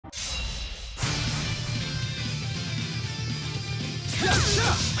Ready?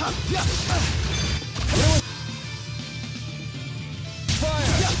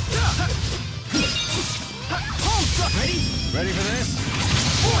 Ready for this?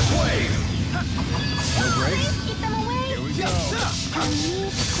 Fourth wave! No brakes? Keep them away. Here we go. I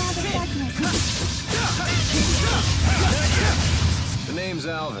need the cloud of darkness. The name's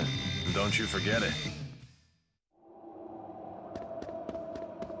Alvin. Don't you forget it.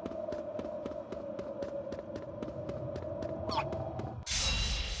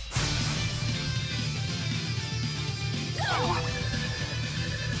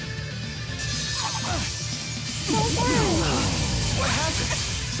 What happened?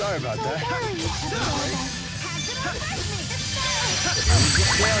 Sorry about that.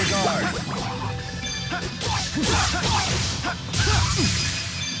 Stay on guard.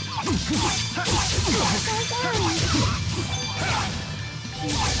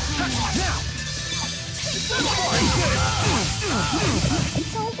 Now!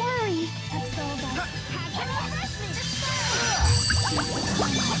 Don't worry. That's over.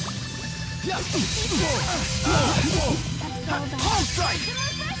 Palm strike!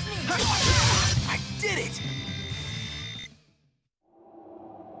 I did it!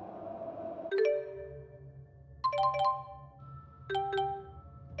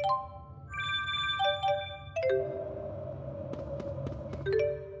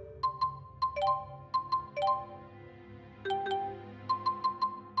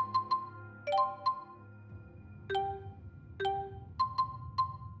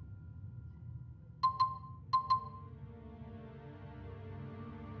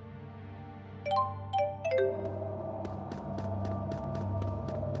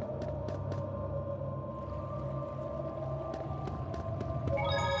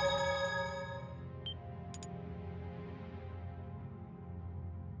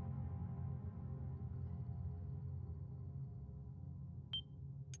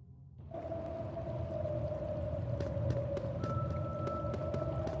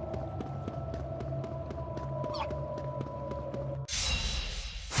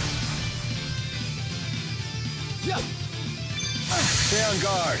 Stay on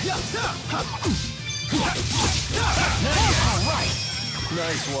guard.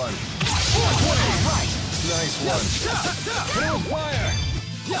 Nice one. Nice one. Put on fire.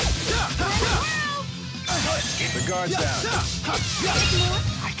 The guard's down.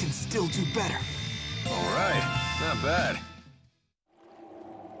 I can still do better. All right. Not bad.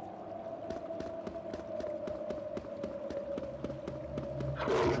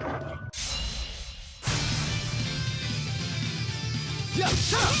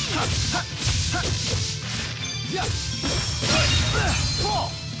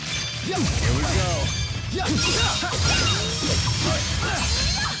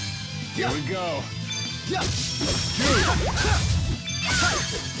 Here we go. Here we go.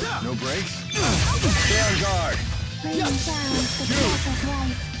 No brakes? Stay on guard.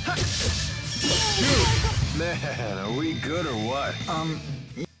 Man, are we good or what?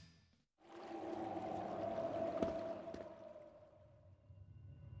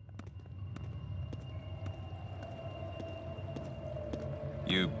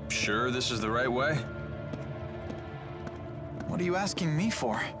 You sure this is the right way? What are you asking me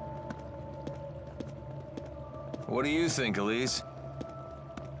for? What do you think, Elise?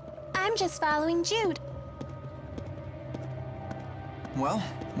 I'm just following Jude. Well,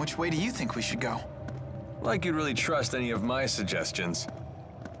 which way do you think we should go? Like you'd really trust any of my suggestions.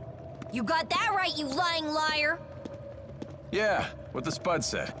 You got that right, you lying liar! Yeah, what the Spud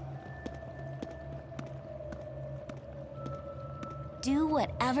said. Do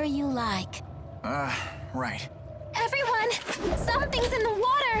whatever you like. Right. Everyone! Something's in the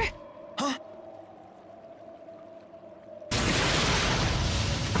water! Huh?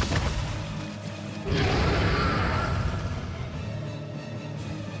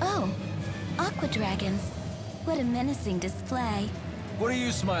 Oh, aqua dragons. What a menacing display. What are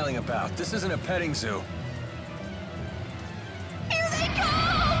you smiling about? This isn't a petting zoo. Here they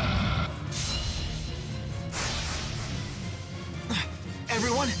come!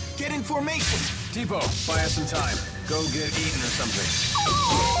 Everyone, get in formation! Depot, buy us some time. Go get eaten or something.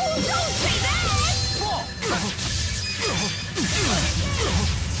 Oh, don't say that!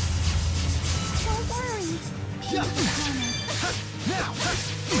 Don't worry. Now!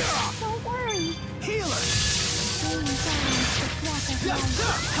 Don't worry. Healer! Bring down the breath of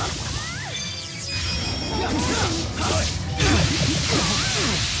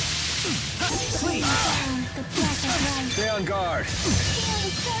Please! life. Stay on guard.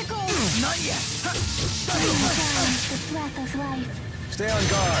 Not yet! Bring down the breath of life. Stay on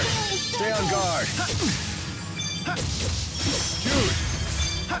guard. Stay on guard. Shoot!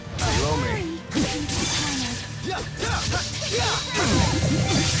 You owe me.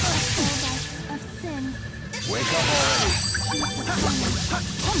 Of sin. Wake up already.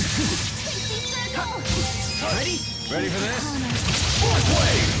 Ready? Ready for this? Fourth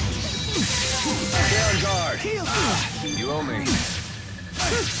wave! Stay on guard. You owe me.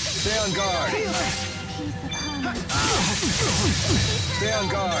 Stay on guard. Stay on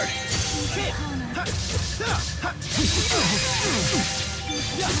guard.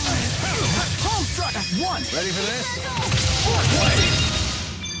 Home strike. That's one. Ready for this? Fourth wave!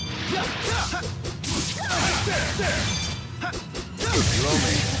 There. You owe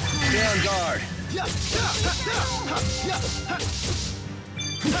me. Stay on guard.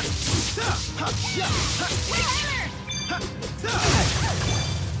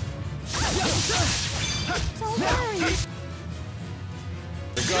 Don't worry.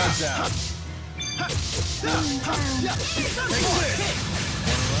 The guard's down.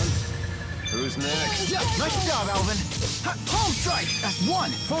 Who's next? Nice job, Alvin. Home strike. That's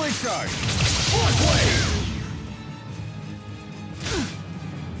one. Fully charged. Fourth wave!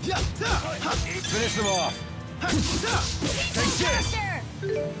 Finish them off. Take this.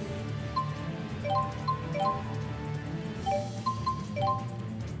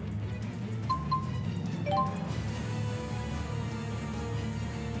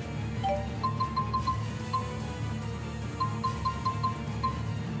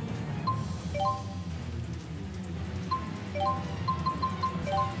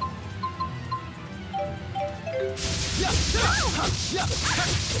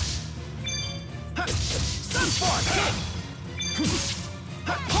 Sunform.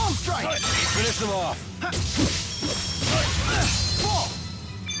 Home strike. Finish them off. Fall.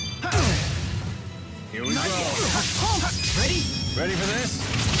 Here we go. Home. Ready? Ready for this?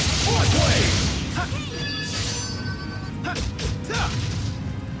 Fourth wave!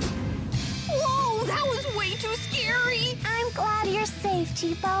 Whoa, that was way too scary. I'm glad you're safe,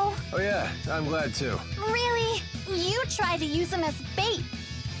 Tipo. Oh yeah, I'm glad too. Really? You tried to use him as bait.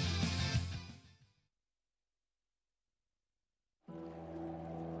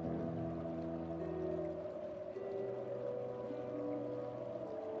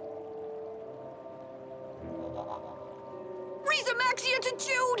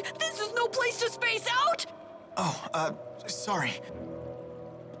 Attitude! This is no place to space out! Oh, sorry.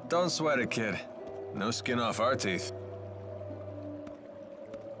 Don't sweat it, kid. No skin off our teeth.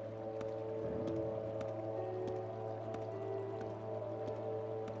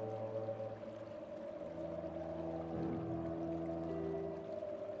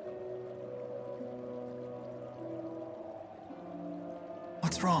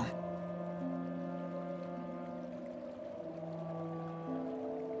 What's wrong?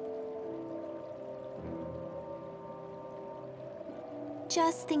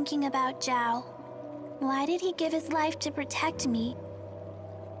 Just thinking about Zhao. Why did he give his life to protect me?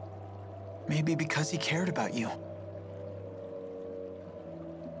 Maybe because he cared about you.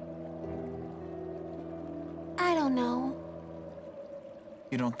 I don't know.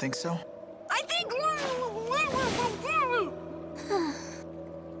 You don't think so? I think...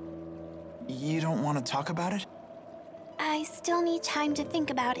 You don't want to talk about it? I still need time to think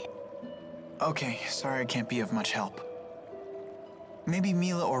about it. Okay, sorry I can't be of much help. Maybe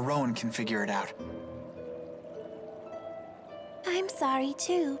Mila or Rowan can figure it out. I'm sorry,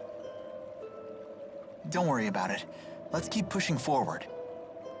 too. Don't worry about it. Let's keep pushing forward.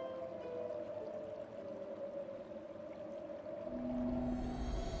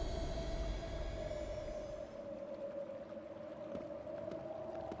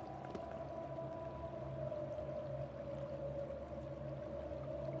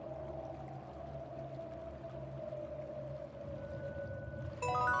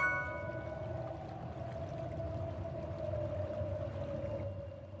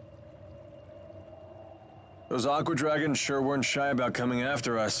 Those aqua dragons sure weren't shy about coming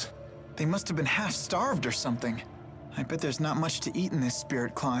after us. They must have been half-starved or something. I bet there's not much to eat in this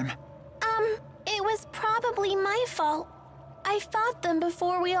spirit climb. It was probably my fault. I fought them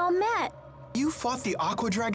before we all met. You fought the aqua dragon?